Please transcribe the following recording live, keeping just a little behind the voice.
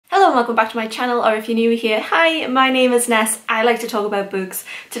and welcome back to my channel, or if you're new here, hi, my name is Ness. I like to talk about books.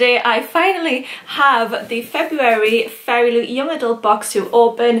 Today I finally have the February Fairyloot Young Adult box to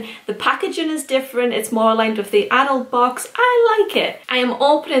open. The packaging is different, it's more aligned with the adult box. I like it. I am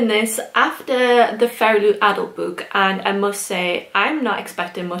opening this after the Fairyloot Adult book, and I must say I'm not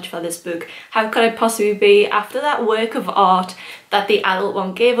expecting much for this book. How could I possibly be after that work of art that the adult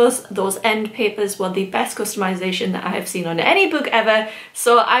one gave us? Those end papers were the best customization that I have seen on any book ever.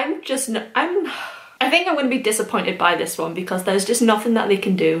 So I think I'm going to be disappointed by this one because there's just nothing that they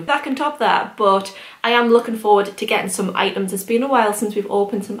can do that can top that. But I am looking forward to getting some items. It's been a while since we've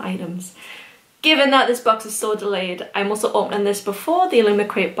opened some items. Given that this box is so delayed, I'm also opening this before the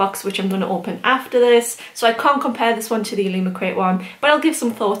Illumicrate box, which I'm going to open after this. So I can't compare this one to the Illumicrate one, but I'll give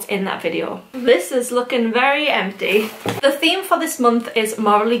some thoughts in that video. This is looking very empty. The theme for this month is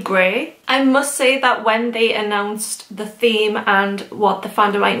morally grey. I must say that when they announced the theme and what the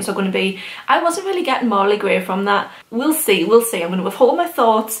fandom items are going to be, I wasn't really getting morally grey from that. We'll see, we'll see. I'm going to withhold my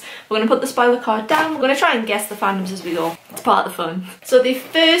thoughts. We're going to put the spoiler card down. We're going to try and guess the fandoms as we go. It's part of the fun. So the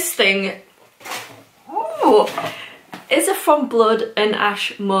first thing is a From Blood and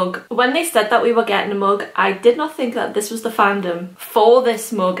Ash mug. When they said that we were getting a mug, I did not think that this was the fandom for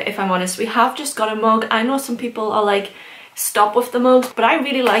this mug, if I'm honest. We have just got a mug. I know some people are like, stop with the mugs, but I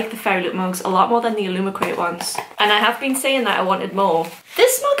really like the Fairyloot mugs a lot more than the Illumicrate ones. And I have been saying that I wanted more.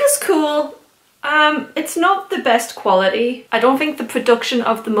 This mug is cool. It's not the best quality. I don't think the production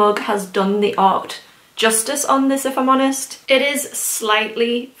of the mug has done the art justice on this, if I'm honest. It is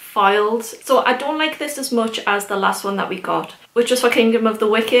slightly foiled, so I don't like this as much as the last one that we got, which was for Kingdom of the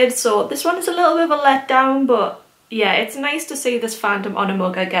Wicked. So this one is a little bit of a letdown, but yeah, it's nice to see this fandom on a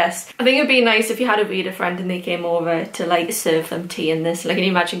mug, I guess. I think it'd be nice if you had a reader friend and they came over to like serve them tea in this. Like, can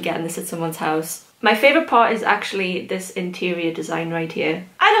you imagine getting this at someone's house? My favourite part is actually this interior design right here.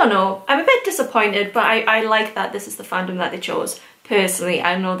 I don't know, I'm a bit disappointed, but I like that this is the fandom that they chose. Personally,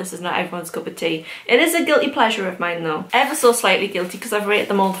 I know this is not everyone's cup of tea. It is a guilty pleasure of mine though. Ever so slightly guilty because I've rated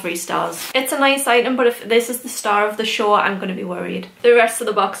them all 3 stars. It's a nice item, but if this is the star of the show, I'm going to be worried. The rest of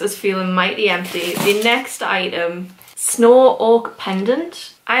the box is feeling mighty empty. The next item, Snow Oak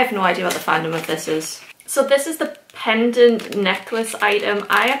Pendant. I have no idea what the fandom of this is. So this is the pendant necklace item.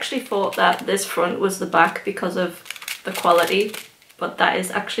 I actually thought that this front was the back because of the quality, but that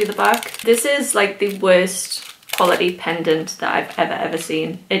is actually the back. This is like the worst quality pendant that I've ever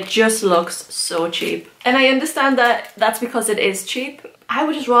seen. It just looks so cheap. And I understand that that's because it is cheap. I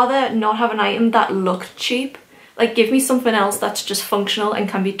would just rather not have an item that looked cheap. Like, give me something else that's just functional and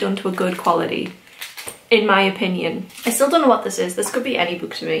can be done to a good quality, in my opinion. I still don't know what this is. This could be any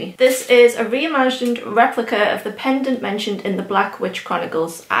book to me. This is a reimagined replica of the pendant mentioned in the Black Witch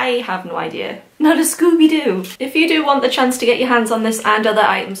Chronicles. I have no idea. Not a Scooby-Doo. If you do want the chance to get your hands on this and other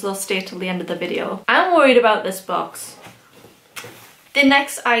items, they'll stay till the end of the video. I'm worried about this box. The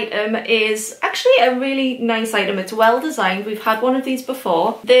next item is actually a really nice item. It's well designed. We've had one of these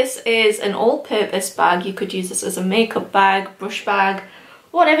before. This is an all-purpose bag. You could use this as a makeup bag, brush bag,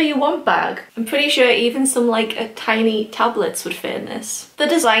 whatever you want bag. I'm pretty sure even some like tiny tablets would fit in this. The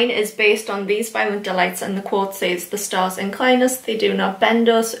design is based on these violent delights, and the quote says, "The stars incline us, they do not bend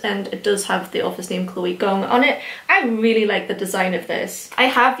us," and it does have the author's name Chloe Gong on it. I really like the design of this. I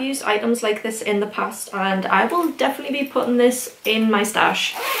have used items like this in the past, and I will definitely be putting this in my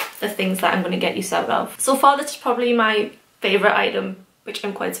stash, the things that I'm going to get use out of. So far this is probably my favourite item, which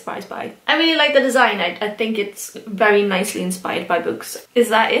I'm quite surprised by. I really like the design. I think it's very nicely inspired by books. Is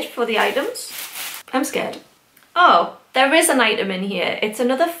that it for the items? I'm scared. Oh, there is an item in here. It's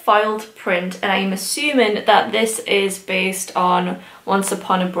another foiled print, and I'm assuming that this is based on Once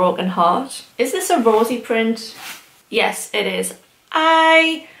Upon a Broken Heart. Is this a rosy print? Yes, it is.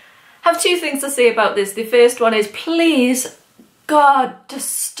 I have 2 things to say about this. The first one is, please, God,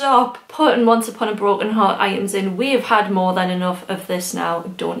 just stop putting Once Upon a Broken Heart items in. We have had more than enough of this now,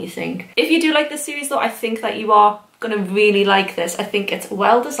 don't you think? If you do like this series though, I think that you are gonna really like this. I think it's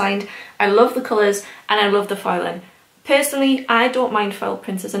well designed. I love the colours and I love the foiling. Personally, I don't mind foil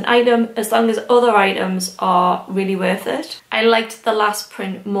prints as an item as long as other items are really worth it. I liked the last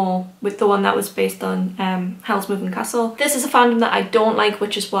print more with the one that was based on Howl's Moving Castle. This is a fandom that I don't like,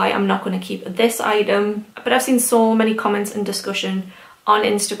 which is why I'm not going to keep this item. But I've seen so many comments and discussion on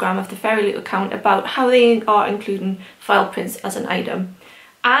Instagram of the Fairyloot account about how they are including foil prints as an item.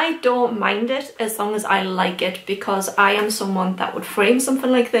 I don't mind it as long as I like it, because I am someone that would frame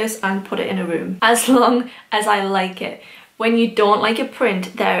something like this and put it in a room as long as I like it. when you don't like a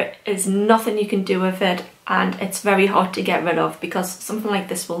print, there is nothing you can do with it, and it's very hard to get rid of because something like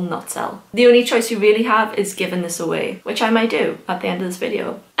this will not sell. The only choice you really have is giving this away, which I might do at the end of this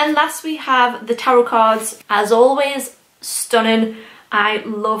video. And last we have the tarot cards. As always, stunning. I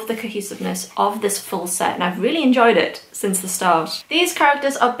love the cohesiveness of this full set and I've really enjoyed it since the start. These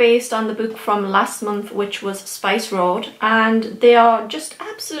characters are based on the book from last month, which was Spice Road, and they are just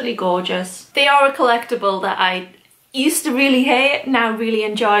absolutely gorgeous. They are a collectible that I used to really hate, now really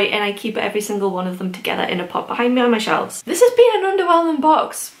enjoy, and I keep every single one of them together in a pot behind me on my shelves. This has been an underwhelming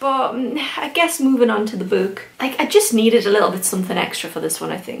box, but I guess moving on to the book. I just needed a little bit something extra for this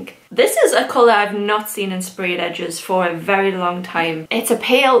one, I think. This is a colour I've not seen in sprayed edges for a very long time. It's a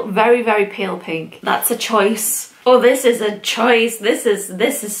pale, very, very pale pink. That's a choice. Oh, this is a choice. This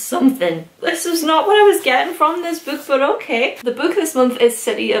is something. This is not what I was getting from this book, but okay. The book this month is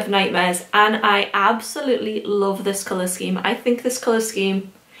City of Nightmares, and I absolutely love this colour scheme. I think this colour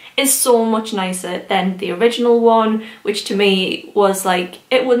scheme is so much nicer than the original one, which to me was like,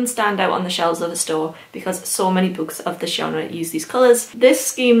 it wouldn't stand out on the shelves of a store because so many books of this genre use these colours. This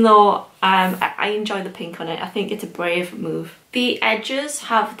scheme though, I enjoy the pink on it. I think it's a brave move. The edges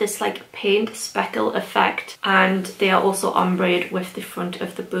have this like paint speckle effect, and they are also ombre with the front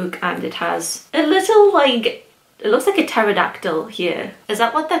of the book, and it has a little like, it looks like a pterodactyl here. Is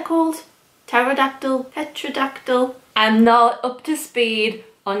that what they're called? Pterodactyl? Petrodactyl? I'm not up to speed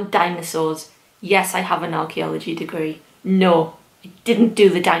on dinosaurs. Yes, I have an archaeology degree. No, I didn't do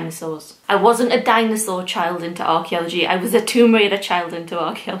the dinosaurs. I wasn't a dinosaur child into archaeology. I was a Tomb Raider child into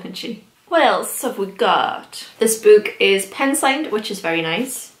archaeology. What else have we got? This book is pen signed, which is very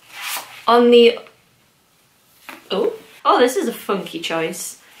nice. On the... Oh, this is a funky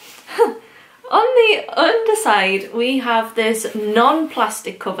choice. On the underside, we have this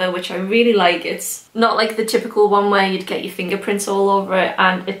non-plastic cover, which I really like. It's not like the typical one where you'd get your fingerprints all over it,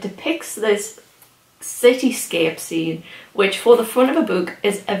 and it depicts this cityscape scene, which for the front of a book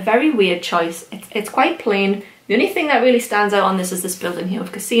is a very weird choice. It's quite plain. The only thing that really stands out on this is this building here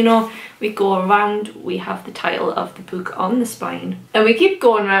of Casino. We go around, we have the title of the book on the spine, and we keep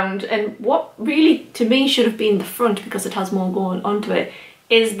going around, and what really to me should have been the front, because it has more going onto it,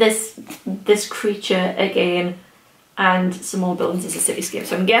 is this creature again, and some more buildings as a cityscape.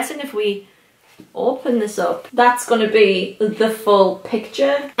 So I'm guessing if we open this up, that's gonna be the full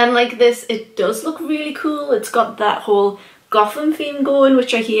picture. And like this, it does look really cool. It's got that whole Gotham theme going,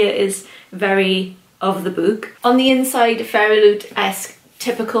 which I hear is very of the book. On the inside, Fairyloot-esque,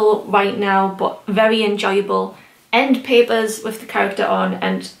 typical right now, but very enjoyable. End papers with the character on,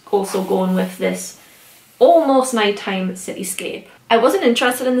 and also going with this almost nighttime cityscape. I wasn't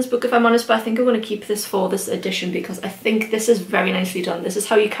interested in this book, if I'm honest, but I think I'm going to keep this for this edition because I think this is very nicely done. This is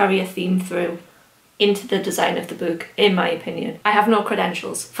how you carry a theme through into the design of the book, in my opinion. I have no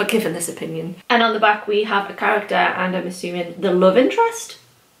credentials for giving this opinion. And on the back we have a character, and I'm assuming the love interest?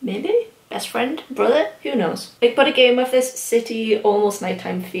 Maybe? Best friend? Brother? Who knows? But again, with this city, almost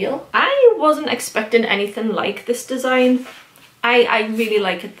nighttime feel. I wasn't expecting anything like this design. I really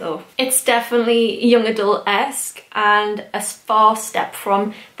like it though. It's definitely young adult-esque and a far step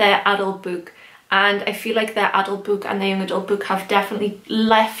from their adult book, and I feel like their adult book and their young adult book have definitely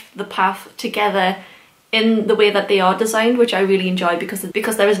left the path together in the way that they are designed, which I really enjoy because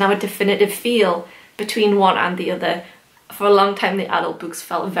there is now a definitive feel between one and the other. For a long time the adult books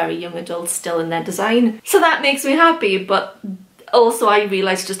felt very young adult still in their design, so that makes me happy, but also I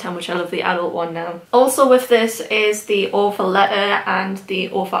realise just how much I love the adult one now. Also with this is the author letter, and the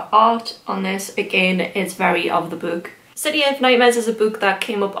author art on this again is very of the book. City of Nightmares is a book that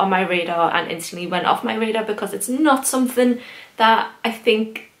came up on my radar and instantly went off my radar because it's not something that I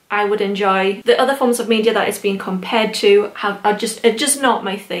think I would enjoy. The other forms of media that it's being compared to are just not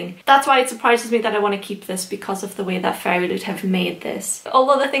my thing. That's why it surprises me that I want to keep this, because of the way that Fairyloot have made this.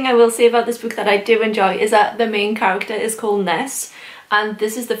 Although the thing I will say about this book that I do enjoy is that the main character is called Ness, and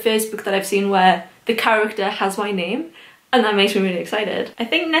this is the first book that I've seen where the character has my name, and that makes me really excited. I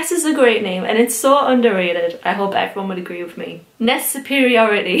think Ness is a great name and it's so underrated. I hope everyone would agree with me. Ness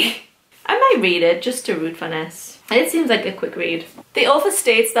superiority. I might read it just to root for Ness. It seems like a quick read. The author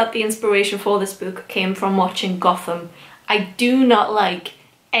states that the inspiration for this book came from watching Gotham. I do not like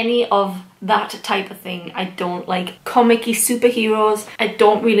any of that type of thing. I don't like comic-y superheroes. I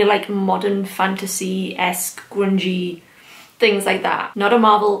don't really like modern fantasy-esque grungy things like that. Not a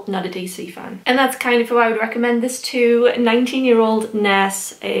Marvel, not a DC fan. And that's kind of who I would recommend this to. 19-year-old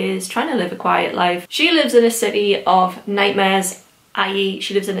Ness is trying to live a quiet life. She lives in a city of nightmares, i.e.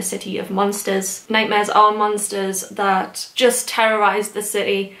 she lives in a city of monsters. Nightmares are monsters that just terrorize the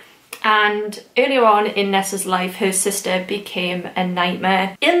city, And earlier on in Nessa's life, her sister became a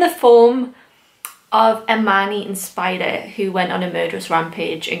nightmare in the form of a man-eating spider who went on a murderous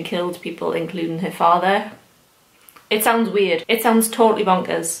rampage and killed people, including her father. It sounds weird. It sounds totally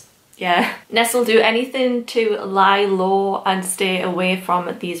bonkers. Yeah. Nessa will do anything to lie low and stay away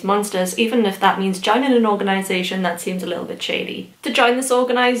from these monsters, even if that means joining an organisation that seems a little bit shady. To join this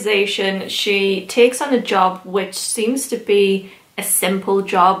organisation, she takes on a job which seems to be a simple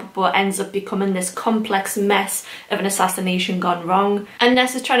job but ends up becoming this complex mess of an assassination gone wrong, and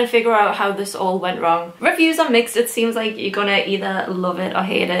Nessa's trying to figure out how this all went wrong. Reviews are mixed. It seems like you're gonna either love it or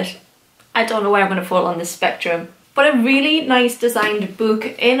hate it. I don't know where I'm gonna fall on this spectrum. But a really nice designed book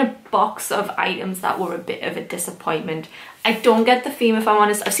in a box of items that were a bit of a disappointment. I don't get the theme, if I'm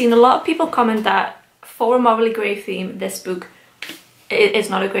honest. I've seen a lot of people comment that for a morally grey theme, this book is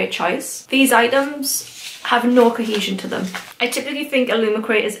not a great choice. These items have no cohesion to them. I typically think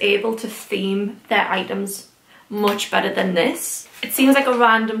Illumicrate is able to theme their items much better than this. It seems like a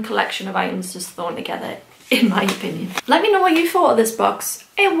random collection of items just thrown together, in my opinion. Let me know what you thought of this box.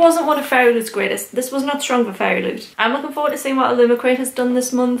 It wasn't one of Fairyloot's greatest. This was not strong for Fairyloot. I'm looking forward to seeing what Illumicrate has done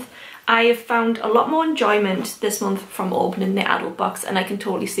this month. I have found a lot more enjoyment this month from opening the adult box, and I can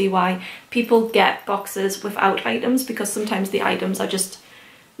totally see why people get boxes without items, because sometimes the items are just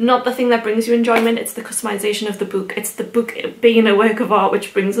not the thing that brings you enjoyment. It's the customization of the book. It's the book being a work of art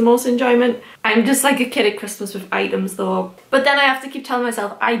which brings the most enjoyment. I'm just like a kid at Christmas with items though. But then I have to keep telling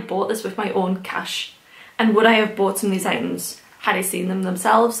myself I bought this with my own cash. And would I have bought some of these items had I seen them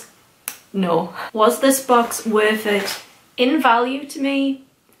themselves? No. Was this box worth it in value to me?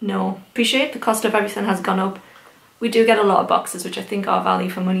 No. Appreciate the cost of everything has gone up. We do get a lot of boxes which I think are value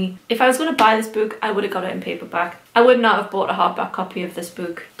for money. If I was going to buy this book, I would have got it in paperback. I would not have bought a hardback copy of this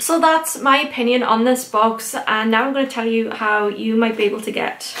book. So that's my opinion on this box, and now I'm going to tell you how you might be able to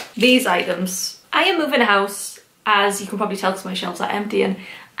get these items. I am moving house, as you can probably tell because my shelves are emptying,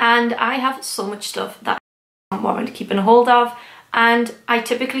 and I have so much stuff that I don't want to keep a hold of, and I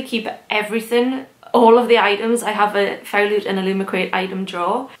typically keep everything. All of the items, I have a Fairyloot and Illumicrate item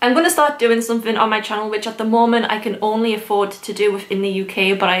drawer. I'm going to start doing something on my channel which at the moment I can only afford to do within the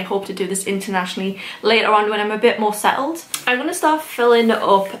UK, but I hope to do this internationally later on when I'm a bit more settled. I'm going to start filling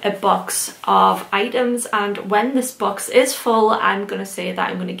up a box of items, and when this box is full, I'm going to say that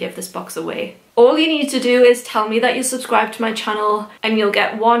I'm going to give this box away. All you need to do is tell me that you subscribe to my channel and you'll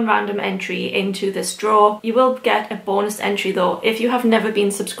get one random entry into this drawer. You will get a bonus entry though if you have never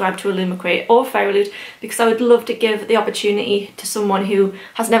been subscribed to Illumicrate or Fairyloot, because I would love to give the opportunity to someone who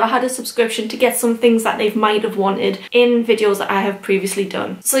has never had a subscription to get some things that they might have wanted in videos that I have previously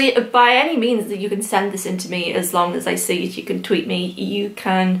done. So by any means that you can send this in to me, as long as I see it. You can tweet me, you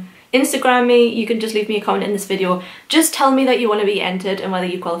can Instagram me, you can just leave me a comment in this video. Just tell me that you want to be entered and whether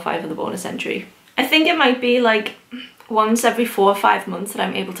you qualify for the bonus entry. I think it might be like once every 4 or 5 months that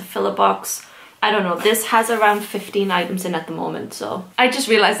I'm able to fill a box. I don't know, this has around 15 items in at the moment, so I just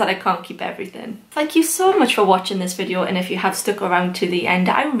realised that I can't keep everything. Thank you so much for watching this video, and if you have stuck around to the end,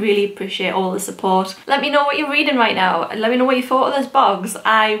 I really appreciate all the support. Let me know what you're reading right now, and let me know what you thought of this box.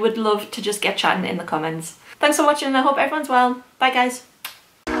 I would love to just get chatting in the comments. Thanks for watching, and I hope everyone's well. Bye guys.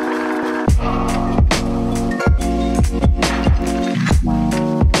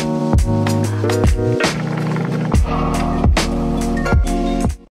 We'll be right back.